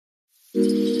Morning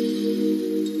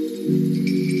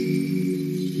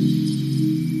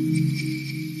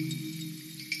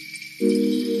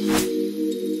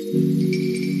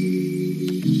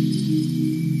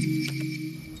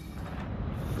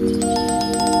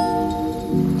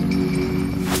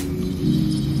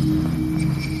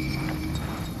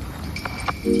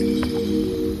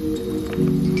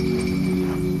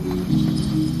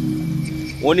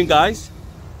guys,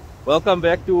 welcome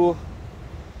back to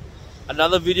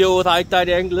another video with High Tide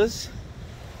Anglers.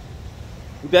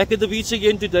 We're back at the beach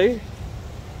again today,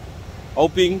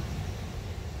 hoping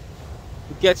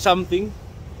to catch something.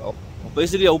 Well,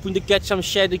 basically hoping to catch some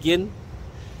shad again.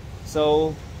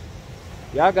 So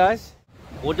yeah guys,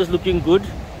 water's looking good.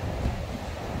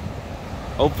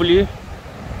 Hopefully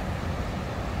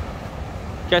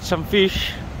catch some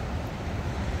fish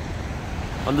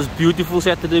on this beautiful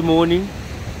Saturday morning.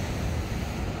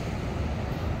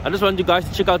 I just want you guys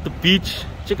to check out the beach.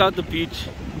 Check out the beach.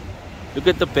 Look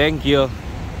at the bank here.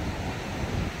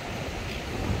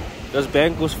 This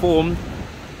bank was formed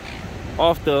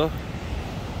after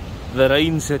the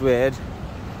rains that we had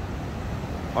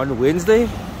on Wednesday.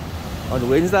 On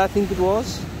Wednesday I think it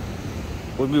was,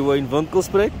 when we were in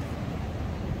Winkelspruit.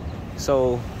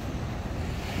 So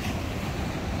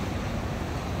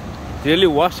really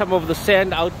washed some of the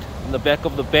sand out in the back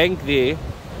of the bank there,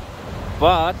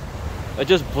 but I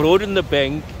just broadened the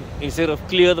bank instead of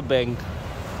clear the bank.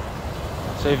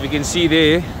 So if you can see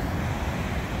there,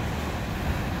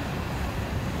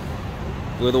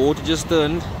 where the water just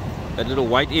turned, that little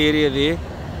white area there,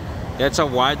 that's how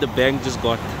wide the bank just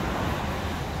got.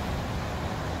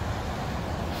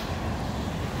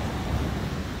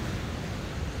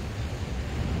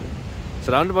 It's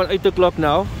around about 8 o'clock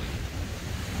now.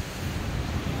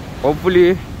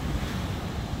 Hopefully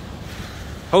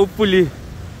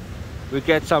we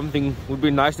catch something. Would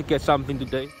be nice to catch something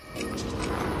today.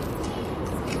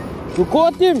 We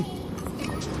caught him!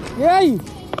 Yay!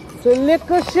 It's a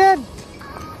lekker shad!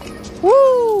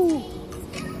 Woo!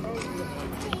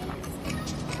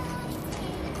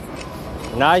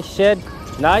 Nice shad.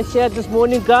 Nice shad this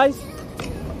morning, guys.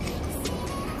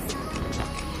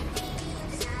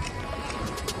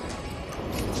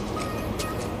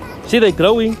 See, they're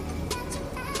growing.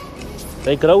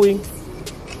 They're growing.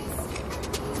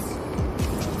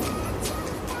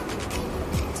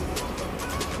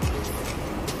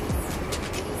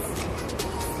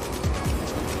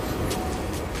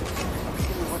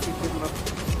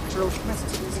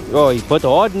 Oh, he put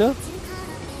hard, no?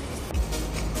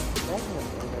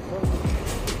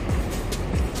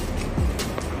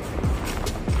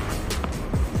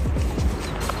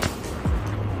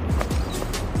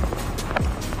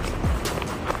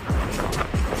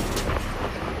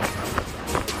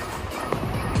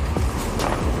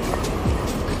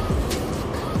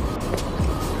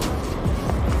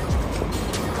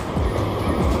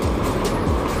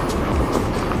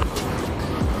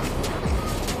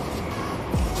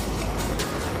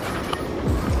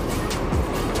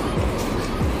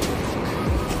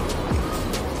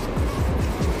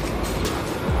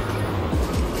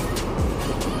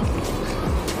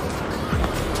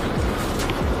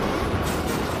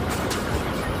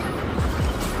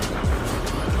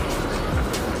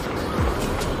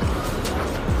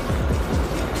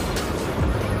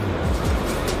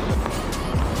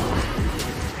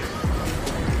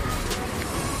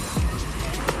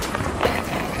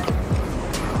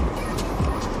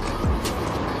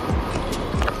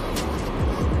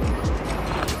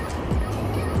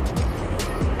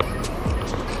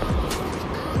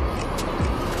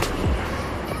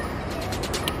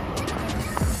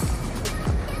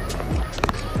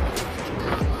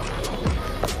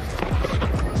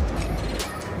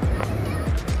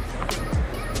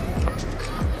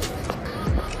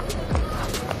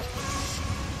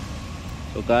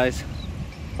 So guys,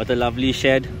 what a lovely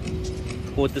shad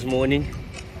caught this morning.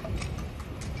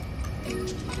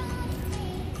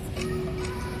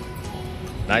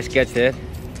 Nice catch there.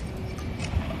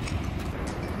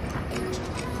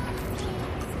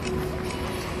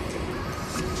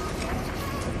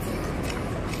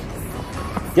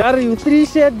 Jar, you 3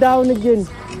 shad down again.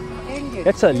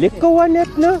 That's a lekker one,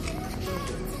 that, no?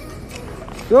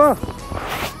 Yeah.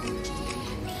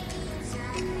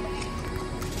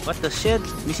 What the shad?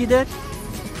 You see that?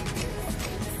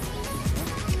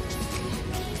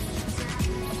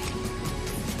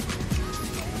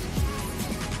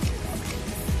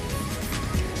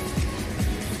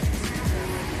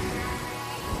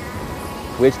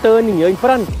 We're turning here in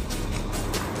front.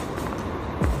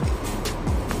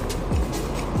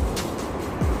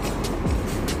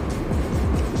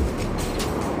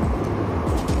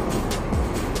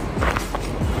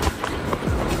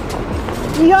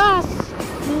 Yes!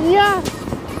 Yes!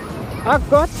 I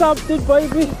got something,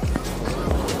 baby!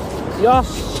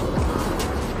 Yes!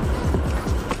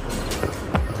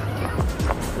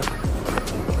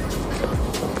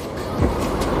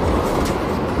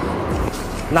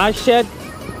 Nice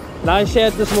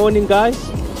shed this morning, guys.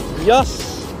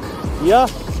 Yes,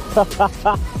 yes.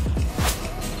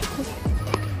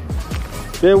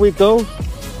 There we go.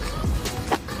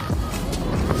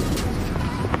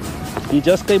 He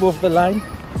just came off the line.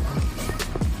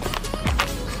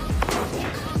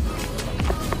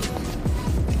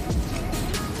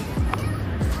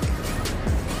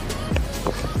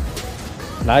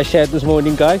 Nice shed this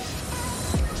morning, guys.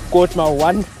 Caught my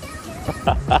one.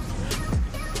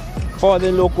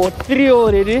 Father-in-law caught 3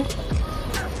 already.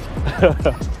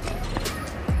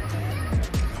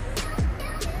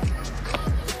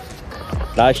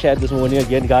 Nice shad this morning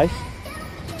again, guys.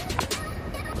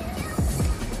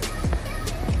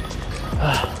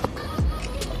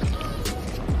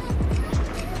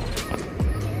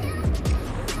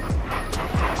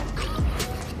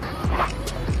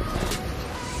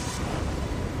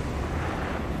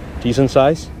 Decent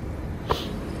size.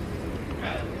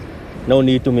 No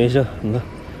need to measure in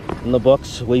the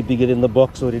box, way bigger than the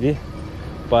box already.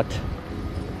 But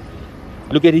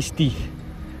look at his teeth.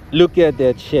 Look at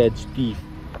that shad's teeth.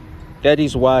 That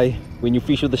is why when you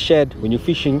fish with the shad, when you're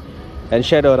fishing and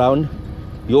shad around,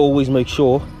 you always make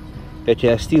sure that you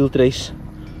have steel trace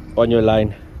on your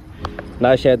line.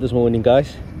 Nice shad this morning,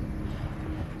 guys.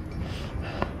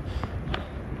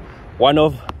 One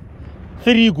of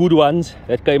 3 good ones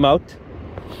that came out.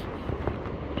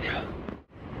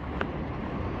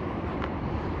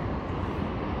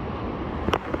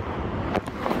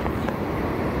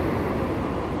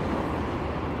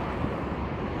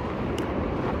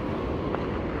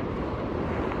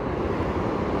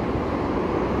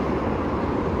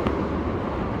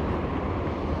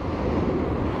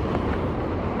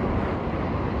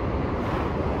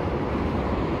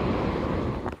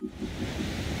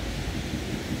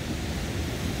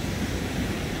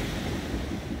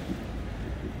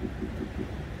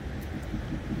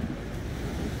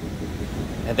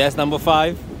 And that's number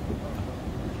 5.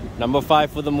 Number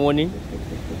 5 for the morning.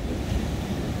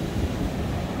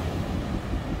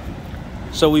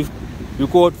 So we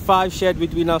caught 5 shad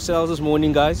between ourselves this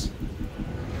morning, guys.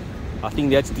 I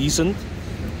think that's decent.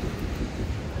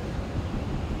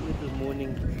 This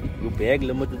morning, your bag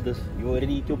limited this. You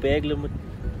already eat your bag limit.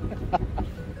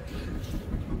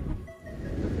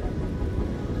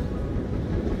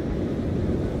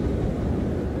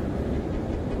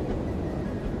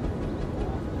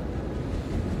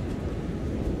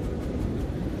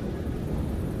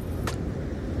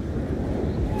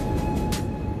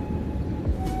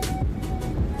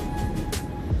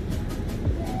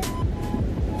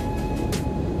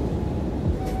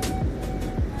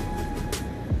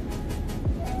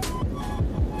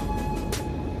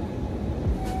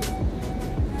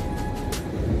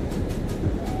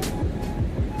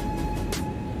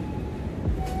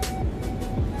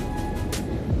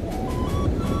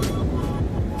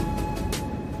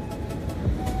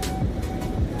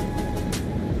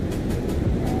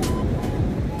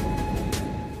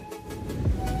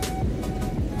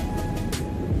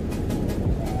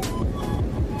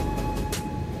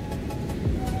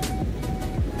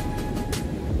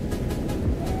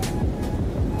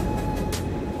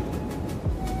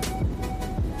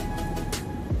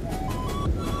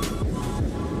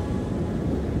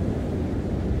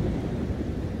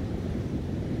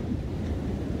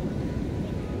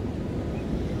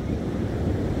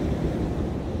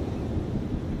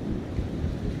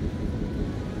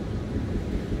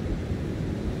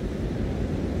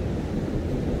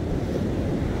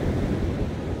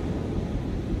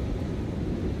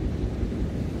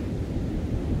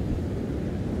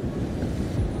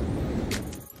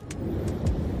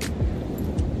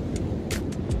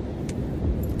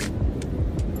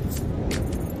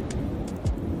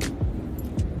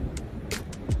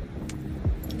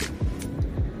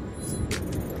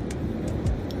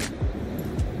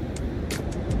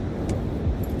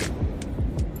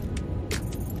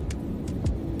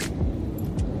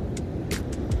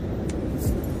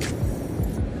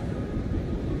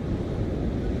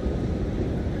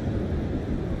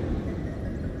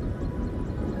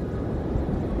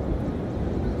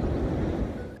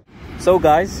 So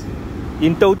guys,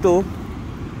 in total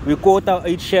we caught our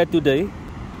 8 shad today,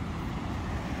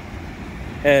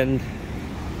 and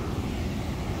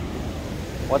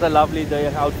what a lovely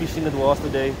day out fishing it was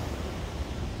today.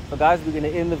 So guys, we're gonna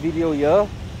end the video here.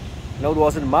 No, it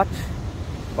wasn't much,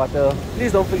 but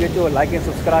please don't forget to like and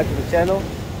subscribe to the channel.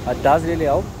 It does really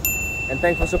help. And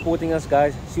thanks for supporting us,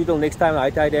 guys. See you till next time,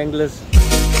 high tide anglers.